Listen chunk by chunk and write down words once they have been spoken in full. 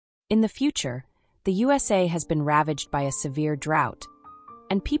In the future, the USA has been ravaged by a severe drought,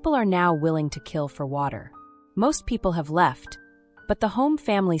 and people are now willing to kill for water. Most people have left, but the home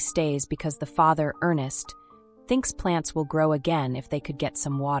family stays because the father, Ernest, thinks plants will grow again if they could get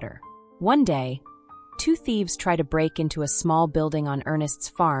some water. One day, two thieves try to break into a small building on Ernest's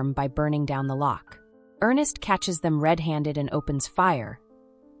farm by burning down the lock. Ernest catches them red-handed and opens fire,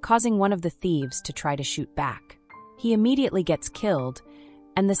 causing one of the thieves to try to shoot back. He immediately gets killed,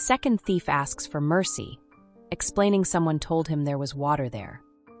 and the second thief asks for mercy, explaining someone told him there was water there.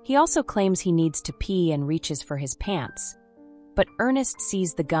 He also claims he needs to pee and reaches for his pants, but Ernest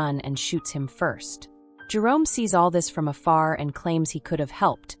sees the gun and shoots him first. Jerome sees all this from afar and claims he could have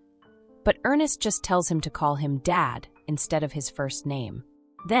helped, but Ernest just tells him to call him Dad instead of his first name.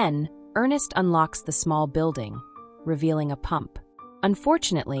 Then, Ernest unlocks the small building, revealing a pump.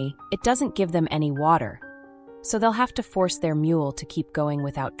 Unfortunately, it doesn't give them any water, so they'll have to force their mule to keep going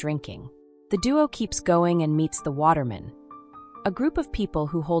without drinking. The duo keeps going and meets the watermen, a group of people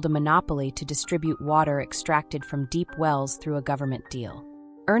who hold a monopoly to distribute water extracted from deep wells through a government deal.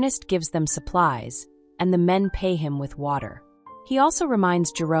 Ernest gives them supplies, and the men pay him with water. He also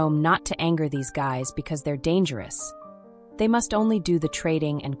reminds Jerome not to anger these guys because they're dangerous. They must only do the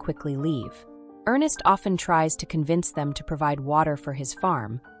trading and quickly leave. Ernest often tries to convince them to provide water for his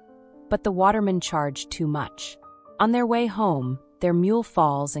farm, but the watermen charge too much. On their way home, their mule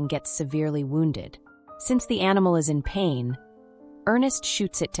falls and gets severely wounded. Since the animal is in pain, Ernest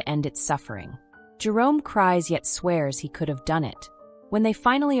shoots it to end its suffering. Jerome cries yet swears he could have done it. When they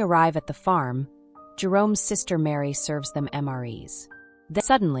finally arrive at the farm, Jerome's sister Mary serves them MREs. Then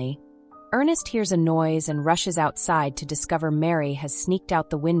suddenly, Ernest hears a noise and rushes outside to discover Mary has sneaked out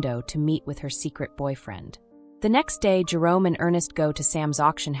the window to meet with her secret boyfriend. The next day, Jerome and Ernest go to Sam's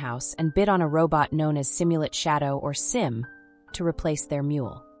auction house and bid on a robot known as Simulate Shadow or Sim to replace their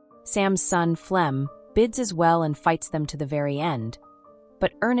mule. Sam's son, Flem, bids as well and fights them to the very end,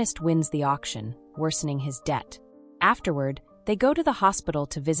 but Ernest wins the auction, worsening his debt. Afterward, they go to the hospital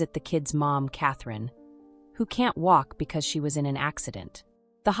to visit the kid's mom, Catherine, who can't walk because she was in an accident.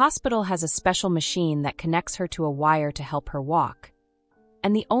 The hospital has a special machine that connects her to a wire to help her walk,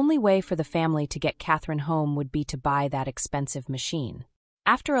 and the only way for the family to get Catherine home would be to buy that expensive machine.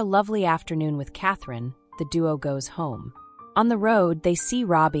 After a lovely afternoon with Catherine, the duo goes home. On the road, they see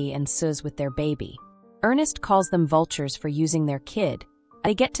Robbie and Suz with their baby. Ernest calls them vultures for using their kid.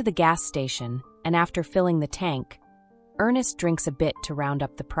 They get to the gas station, and after filling the tank, Ernest drinks a bit to round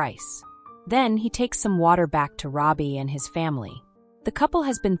up the price. Then he takes some water back to Robbie and his family. The couple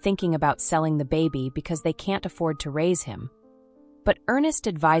has been thinking about selling the baby because they can't afford to raise him, but Ernest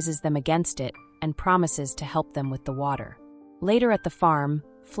advises them against it and promises to help them with the water. Later at the farm,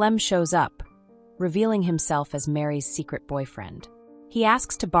 Flem shows up, revealing himself as Mary's secret boyfriend. He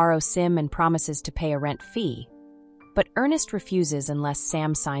asks to borrow Sim and promises to pay a rent fee, but Ernest refuses unless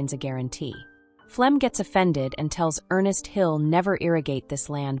Sam signs a guarantee. Flem gets offended and tells Ernest he'll never irrigate this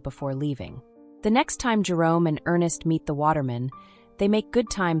land before leaving. The next time Jerome and Ernest meet the watermen, they make good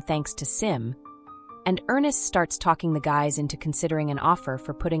time thanks to Sim, and Ernest starts talking the guys into considering an offer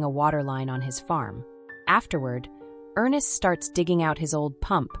for putting a water line on his farm. Afterward, Ernest starts digging out his old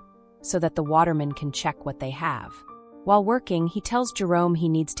pump so that the watermen can check what they have. While working, he tells Jerome he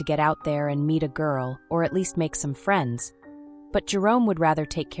needs to get out there and meet a girl or at least make some friends, but Jerome would rather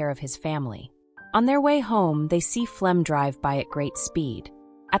take care of his family. On their way home, they see Flem drive by at great speed.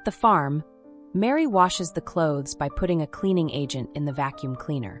 At the farm, Mary washes the clothes by putting a cleaning agent in the vacuum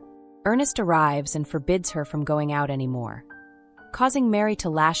cleaner. Ernest arrives and forbids her from going out anymore, causing Mary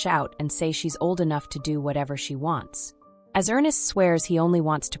to lash out and say she's old enough to do whatever she wants. As Ernest swears he only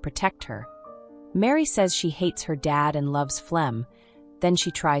wants to protect her, Mary says she hates her dad and loves Flem, then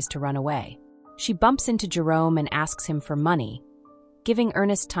she tries to run away. She bumps into Jerome and asks him for money, giving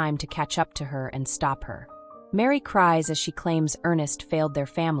Ernest time to catch up to her and stop her. Mary cries as she claims Ernest failed their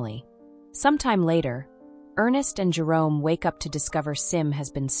family. Sometime later, Ernest and Jerome wake up to discover Sim has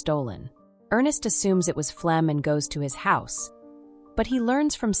been stolen. Ernest assumes it was Flem and goes to his house, but he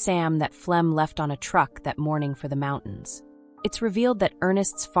learns from Sam that Flem left on a truck that morning for the mountains. It's revealed that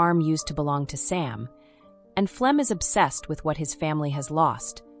Ernest's farm used to belong to Sam, and Flem is obsessed with what his family has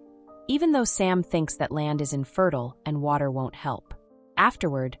lost, even though Sam thinks that land is infertile and water won't help.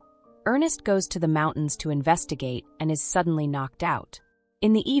 Afterward, Ernest goes to the mountains to investigate and is suddenly knocked out.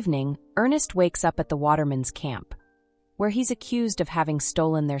 In the evening, Ernest wakes up at the watermen's camp, where he's accused of having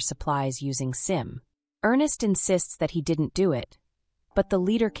stolen their supplies using Sim. Ernest insists that he didn't do it, but the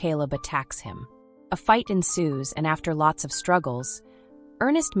leader Caleb attacks him. A fight ensues, and after lots of struggles,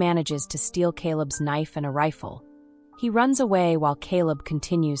 Ernest manages to steal Caleb's knife and a rifle. He runs away while Caleb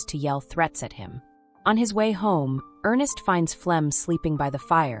continues to yell threats at him. On his way home, Ernest finds Flem sleeping by the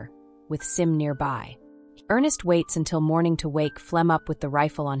fire, with Sim nearby. Ernest waits until morning to wake Flem up with the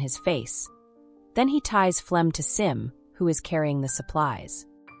rifle on his face. Then he ties Flem to Sim, who is carrying the supplies.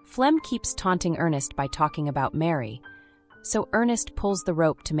 Flem keeps taunting Ernest by talking about Mary, so Ernest pulls the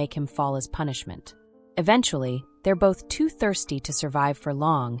rope to make him fall as punishment. Eventually, they're both too thirsty to survive for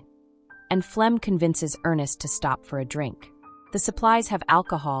long, and Flem convinces Ernest to stop for a drink. The supplies have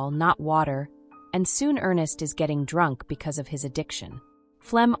alcohol, not water, and soon Ernest is getting drunk because of his addiction.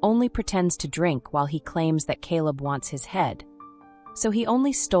 Flem only pretends to drink while he claims that Caleb wants his head, so he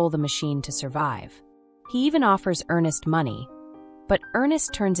only stole the machine to survive. He even offers Ernest money, but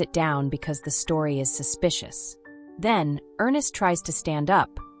Ernest turns it down because the story is suspicious. Then, Ernest tries to stand up,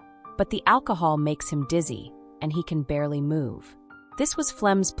 but the alcohol makes him dizzy, and he can barely move. This was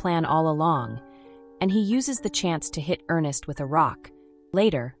Flem's plan all along, and he uses the chance to hit Ernest with a rock.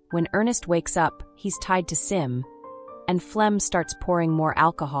 Later, when Ernest wakes up, he's tied to Sim, and Flem starts pouring more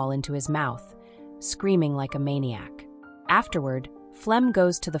alcohol into his mouth, screaming like a maniac. Afterward, Flem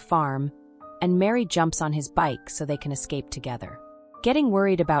goes to the farm, and Mary jumps on his bike so they can escape together. Getting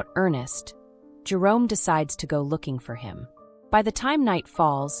worried about Ernest, Jerome decides to go looking for him. By the time night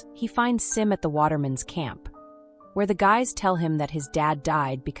falls, he finds Sim at the waterman's camp, where the guys tell him that his dad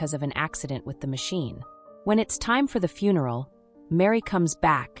died because of an accident with the machine. When it's time for the funeral, Mary comes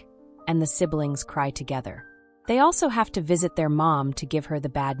back, and the siblings cry together. They also have to visit their mom to give her the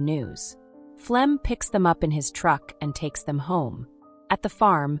bad news. Flem picks them up in his truck and takes them home. At the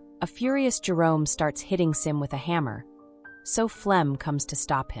farm, a furious Jerome starts hitting Sim with a hammer, so Flem comes to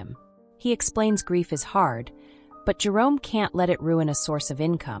stop him. He explains grief is hard, but Jerome can't let it ruin a source of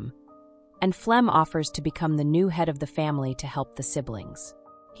income, and Flem offers to become the new head of the family to help the siblings.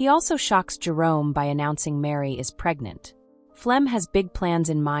 He also shocks Jerome by announcing Mary is pregnant. Flem has big plans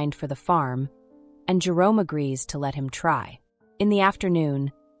in mind for the farm, and Jerome agrees to let him try. In the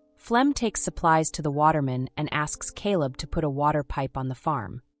afternoon, Flem takes supplies to the waterman and asks Caleb to put a water pipe on the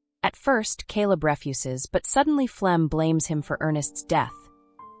farm. At first, Caleb refuses, but suddenly Flem blames him for Ernest's death,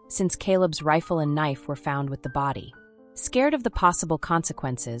 since Caleb's rifle and knife were found with the body. Scared of the possible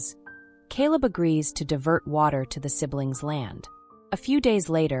consequences, Caleb agrees to divert water to the siblings' land. A few days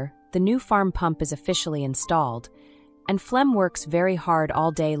later, the new farm pump is officially installed, and Flem works very hard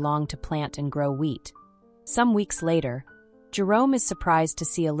all day long to plant and grow wheat. Some weeks later, Jerome is surprised to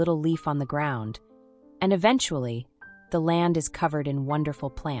see a little leaf on the ground, and eventually, the land is covered in wonderful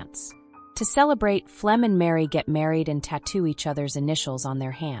plants. To celebrate, Flem and Mary get married and tattoo each other's initials on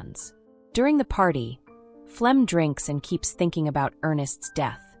their hands. During the party, Flem drinks and keeps thinking about Ernest's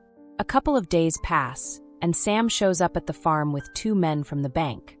death. A couple of days pass, and Sam shows up at the farm with 2 men from the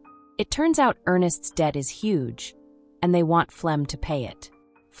bank. It turns out Ernest's debt is huge, and they want Flem to pay it.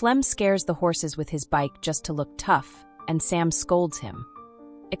 Flem scares the horses with his bike just to look tough, and Sam scolds him,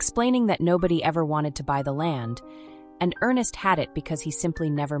 explaining that nobody ever wanted to buy the land, and Ernest had it because he simply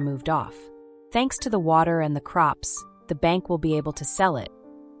never moved off. Thanks to the water and the crops, the bank will be able to sell it,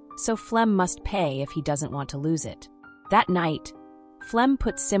 so Flem must pay if he doesn't want to lose it. That night, Flem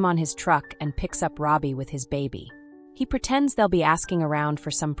puts Sim on his truck and picks up Robbie with his baby. He pretends they'll be asking around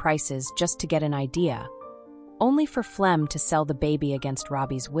for some prices just to get an idea, only for Flem to sell the baby against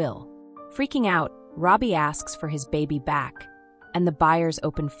Robbie's will. Freaking out, Robbie asks for his baby back, and the buyers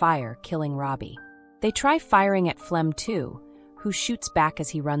open fire, killing Robbie. They try firing at Flem too, who shoots back as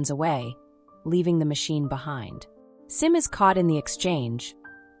he runs away, leaving the machine behind. Sim is caught in the exchange,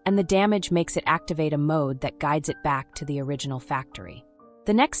 and the damage makes it activate a mode that guides it back to the original factory.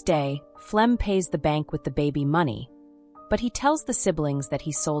 The next day, Flem pays the bank with the baby money, but he tells the siblings that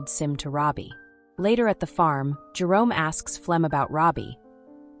he sold Sim to Robbie. Later at the farm, Jerome asks Flem about Robbie,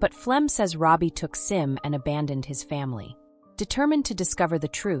 but Flem says Robbie took Sim and abandoned his family. Determined to discover the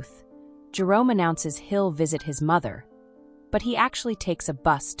truth, Jerome announces he'll visit his mother, but he actually takes a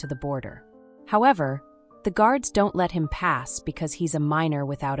bus to the border. However, the guards don't let him pass because he's a minor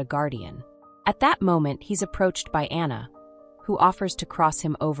without a guardian. At that moment, he's approached by Anna, who offers to cross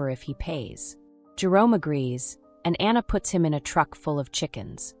him over if he pays. Jerome agrees, and Anna puts him in a truck full of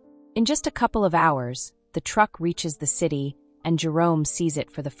chickens. In just a couple of hours, the truck reaches the city, and Jerome sees it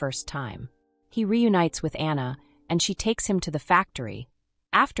for the first time. He reunites with Anna, and she takes him to the factory.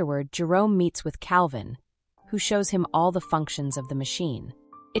 Afterward, Jerome meets with Calvin, who shows him all the functions of the machine.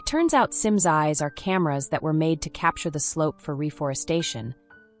 It turns out Sim's eyes are cameras that were made to capture the slope for reforestation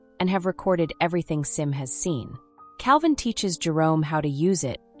and have recorded everything Sim has seen. Calvin teaches Jerome how to use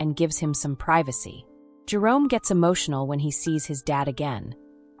it and gives him some privacy. Jerome gets emotional when he sees his dad again,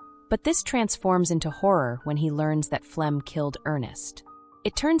 But this transforms into horror when he learns that Flem killed Ernest.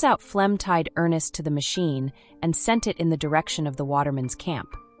 It turns out Flem tied Ernest to the machine and sent it in the direction of the waterman's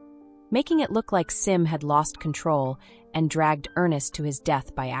camp, making it look like Sim had lost control and dragged Ernest to his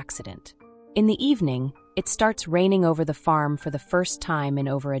death by accident. In the evening, it starts raining over the farm for the first time in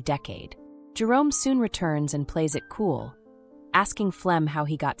over a decade. Jerome soon returns and plays it cool, asking Flem how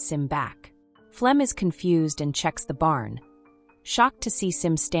he got Sim back. Flem is confused and checks the barn, shocked to see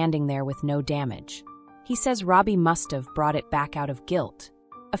Sim standing there with no damage. He says Robbie must have brought it back out of guilt.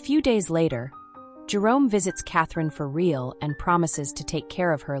 A few days later, Jerome visits Catherine for real and promises to take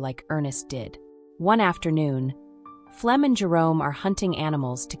care of her like Ernest did. One afternoon, Flem and Jerome are hunting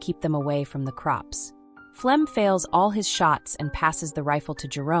animals to keep them away from the crops. Flem fails all his shots and passes the rifle to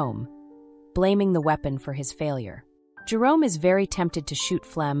Jerome, blaming the weapon for his failure. Jerome is very tempted to shoot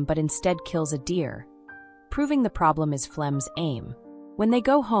Flem but instead kills a deer, proving the problem is Flem's aim. When they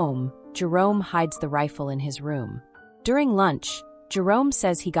go home, Jerome hides the rifle in his room. During lunch, Jerome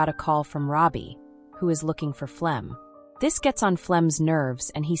says he got a call from Robbie, who is looking for Flem. This gets on Flem's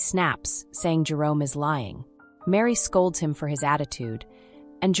nerves and he snaps, saying Jerome is lying. Mary scolds him for his attitude,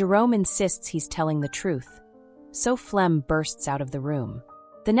 and Jerome insists he's telling the truth. So Flem bursts out of the room.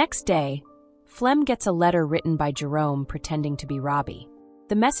 The next day, Flem gets a letter written by Jerome pretending to be Robbie.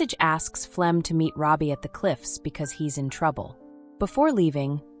 The message asks Flem to meet Robbie at the cliffs because he's in trouble. Before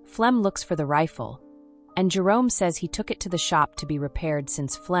leaving, Flem looks for the rifle, and Jerome says he took it to the shop to be repaired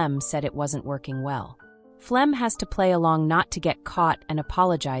since Flem said it wasn't working well. Flem has to play along not to get caught and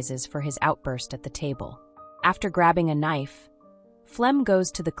apologizes for his outburst at the table. After grabbing a knife, Flem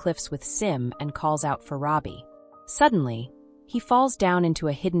goes to the cliffs with Sim and calls out for Robbie. Suddenly, he falls down into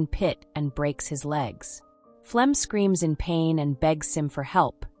a hidden pit and breaks his legs. Flem screams in pain and begs Sim for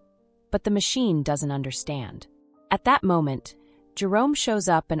help, but the machine doesn't understand. At that moment, Jerome shows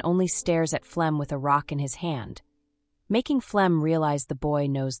up and only stares at Flem with a rock in his hand, making Flem realize the boy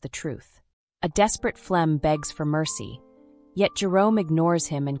knows the truth. A desperate Flem begs for mercy, yet Jerome ignores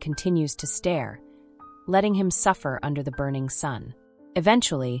him and continues to stare, letting him suffer under the burning sun.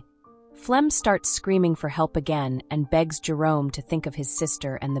 Eventually, Flem starts screaming for help again and begs Jerome to think of his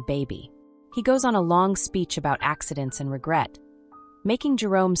sister and the baby. He goes on a long speech about accidents and regret, making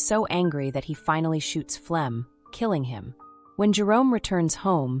Jerome so angry that he finally shoots Flem, killing him. When Jerome returns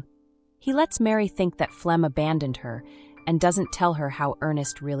home, he lets Mary think that Flem abandoned her and doesn't tell her how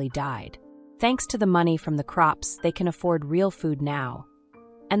Ernest really died. Thanks to the money from the crops, they can afford real food now,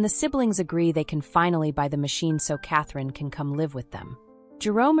 and the siblings agree they can finally buy the machine so Catherine can come live with them.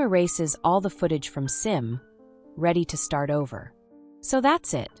 Jerome erases all the footage from Sim, ready to start over. So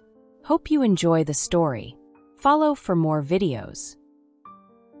that's it. Hope you enjoy the story. Follow for more videos.